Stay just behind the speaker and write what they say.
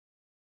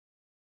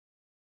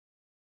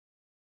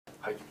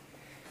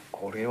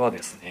これは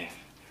ですね、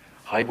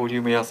ハイボリュ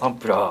ームエアサン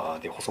プラー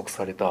で捕捉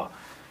された、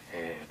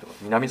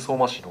南相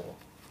馬市の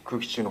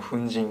空気中の粉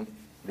塵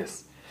で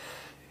す。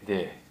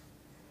で、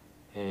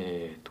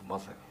ま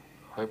ず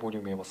ハイボリ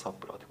ュームエアサン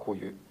プラーでこう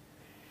いう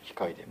機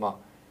械で、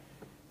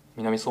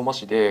南相馬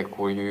市で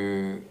こう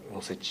いうの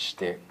を設置し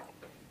て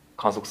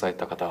観測され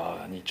た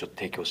方にちょっと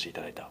提供してい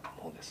ただいた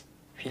ものです。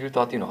フィル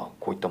ターというのは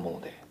こういったも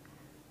ので、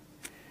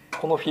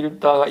このフィル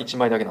ターが1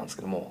枚だけなんです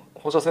けども、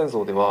放射線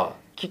像では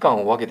期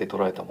間を分けて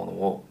捉えたもの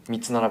を3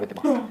つ並べて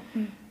ます。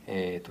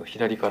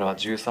左から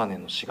13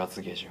年の4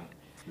月下旬、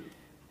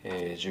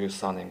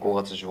13年5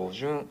月上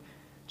旬、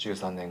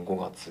13年5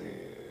月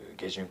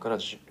下旬から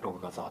6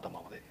月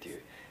頭までってい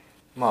う、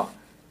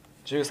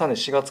13年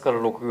4月から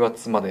6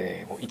月ま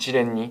でを一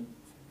連に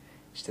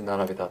して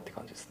並べたって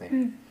感じです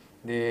ね。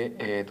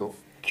で、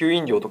吸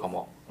引量とか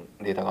も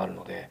データがある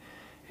ので、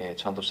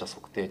ちゃんとした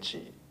測定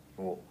値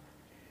を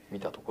見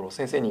たところ、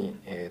先生に、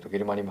ゲ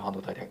ルマニウム半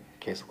導体で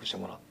計測して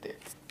もらって、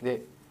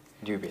で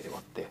リュウベイで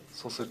割って、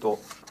そうすると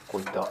こ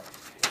ういった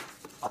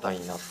値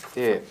になっ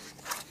て、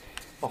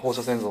放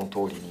射線像の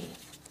通りに、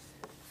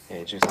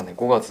13年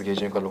5月下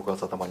旬から6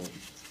月頭に、捕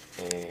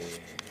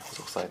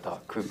捉された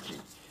空気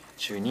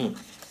中に、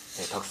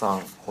たくさ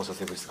ん放射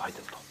性物質が入っ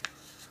ていると。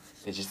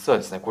で実は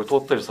ですね、これ通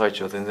ってる最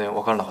中は全然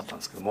分からなかったん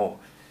ですけども、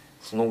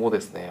その後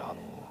ですね、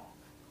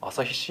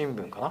朝日新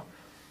聞かな、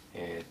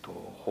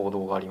報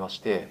道がありまし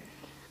て、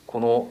こ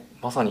の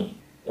まさに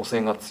汚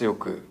染が強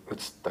く移っ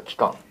た期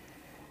間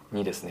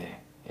にです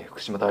ね、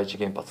福島第一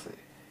原発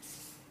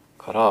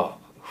から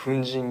粉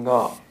塵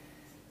が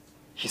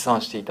飛散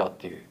していたっ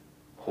ていう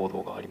報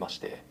道がありまし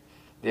て、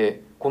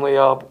でこのエ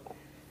ア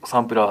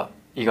サンプラー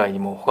以外に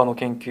も他の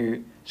研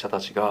究者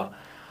たちが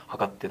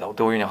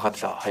同様に測っ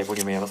てたハイボリ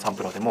ュームエアサン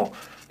プラーでも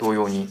同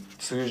様に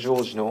通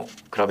常時の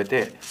比べ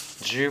て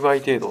10倍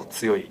程度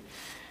強い、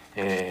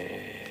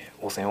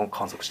汚染を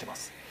観測していま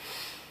す。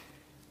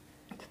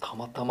た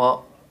また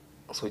ま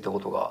そういったこ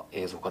とが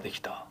映像化でき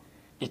た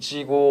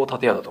1号建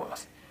屋だと思いま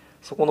す。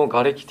そこの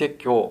瓦礫撤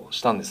去を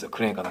したんですよ。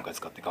クレーンかなんか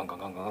使ってガンガン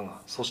ガンガンガンガ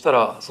ン。そした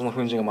らその粉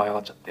塵が舞い上が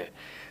っちゃって、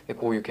で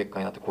こういう結果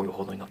になってこういう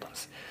報道になったんで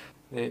す。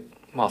で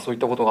そういっ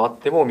たことがあっ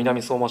ても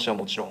南相馬市は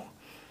もちろん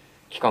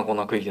帰還困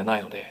難区域じゃな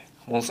いので、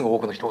ものすごい多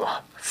くの人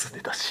が住ん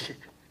でたし、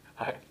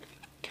はい、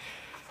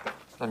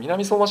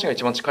南相馬市が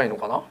一番近いの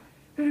かな、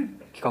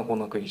帰還困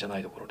難区域じゃな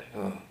いところで、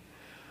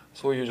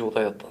そういう状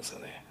態だったんですよ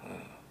ね。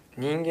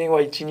人間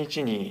は1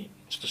日に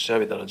ちょっと調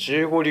べたら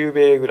15リュウ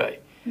ベイぐらい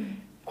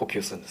呼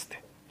吸するんですっ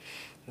て。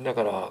だ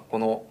からこ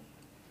の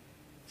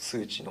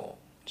数値の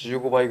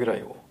15倍ぐら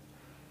いを、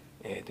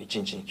1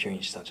日に吸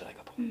引したんじゃない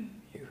かと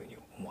いうふうに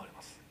思われ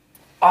ます。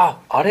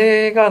あ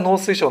れが農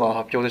水省の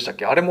発表でしたっ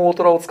け？あれもオー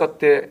トラを使っ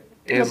て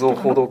映像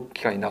報道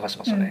機関に流し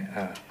ましたね。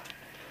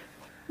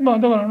だ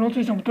から農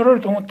水省も取られ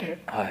ると思って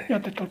や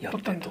って撮っ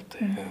たんで、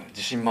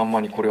自信満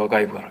々にこれは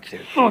外部から来て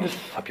るって発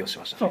表し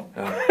ましたね。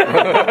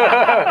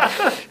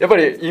やっぱ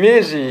りイメ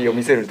ージを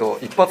見せると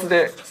一発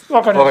で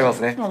分かります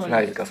ね。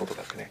内か外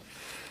かってね。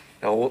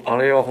あ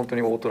れは本当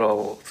にオートラ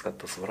を使っ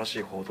た素晴らし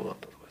い報道だっ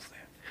たところですね。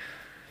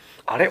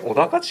あれ小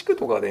高地区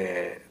とか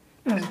で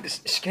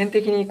試験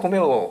的に米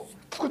を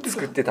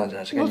作ってたんじゃ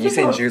ないですか。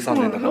2013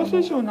年だから。農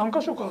水省何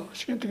箇所か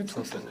試験的に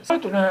作ってた。な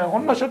いとね、こ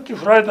んなしょっちゅう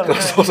振られたらね。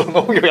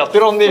農業やって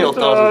らんねえよって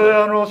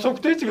話。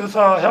測定値が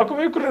さ100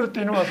メートルっ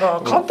ていうのが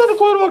さ簡単に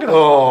超えるわけだ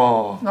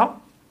な。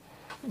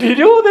微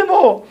量で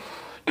も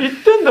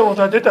1点でも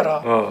出た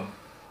ら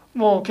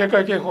もう警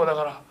戒警報だ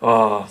か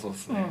ら。そうで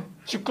すね。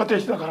出荷停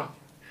止だから。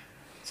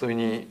それ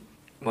に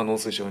農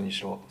水省に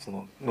しろそ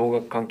の農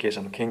学関係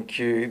者の研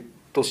究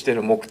として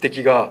の目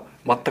的が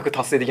全く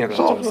達成できなくなっ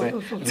ちゃうんで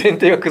すね。前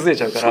提が崩れ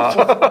ちゃうか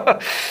ら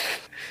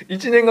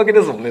1年かけ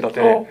ですもんね。だって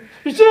1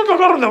年か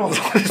かるんだもん。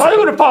最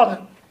後にパー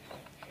で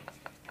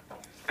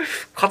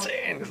カチ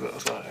ーンですよ。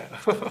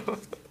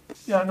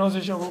いや農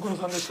水省ご苦労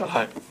さんでした。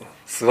はい、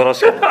素晴ら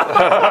しかっ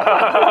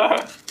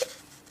た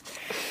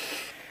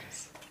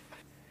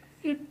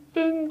一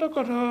遍だ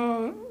から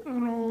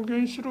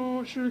原子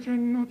炉周辺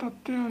の建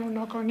屋の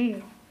中に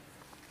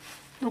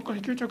どっか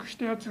に吸着し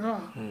たやつが、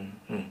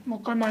もう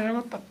一回舞い上が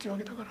ったっていうわ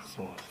けだから。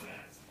そうです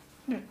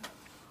ね。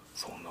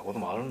そんなこと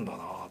もあるんだな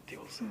っていう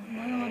ことですよね。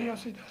舞い上がりや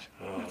すいや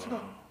つが。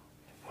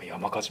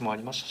山火事もあ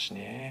りましたし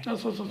ね。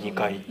2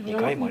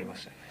回もありま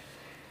し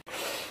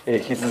たね。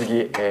引き続き、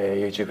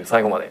YouTube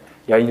最後まで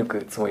やり抜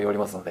くつもりでおり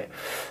ますので、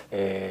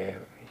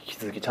引き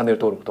続きチャンネル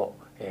登録と、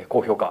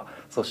高評価、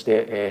そし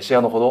て、シェ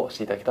アのほどし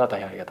ていただけたら大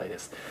変ありがたいで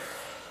す。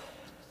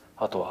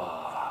あと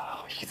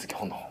は引き続き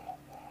本の方も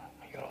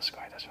よろしくお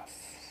願いいたします。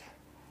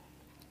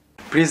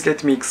Please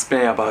let me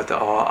explain about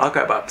our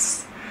archive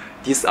apps.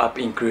 This app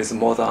includes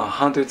more than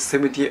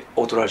 170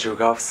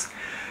 autorradiographs.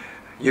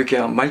 You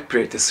can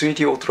manipulate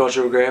 3D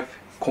autoradiograph,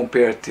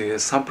 compare to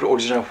sample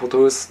original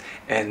photos,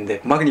 and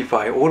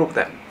magnify all of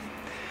them.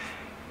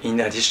 In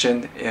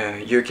addition,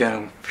 you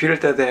can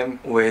filter them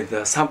with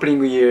the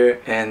sampling year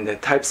and the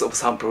types of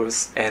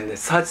samples and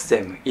search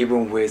them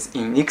even with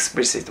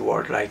inexplicit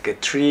words like a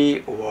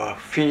tree or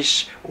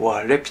fish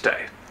or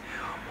reptile.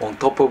 On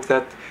top of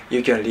that,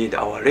 you can read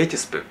our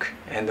latest book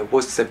and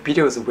watch the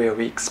videos where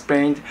we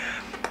explained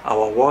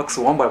our works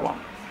one by one.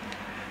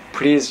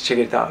 Please check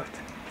it out.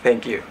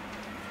 Thank you.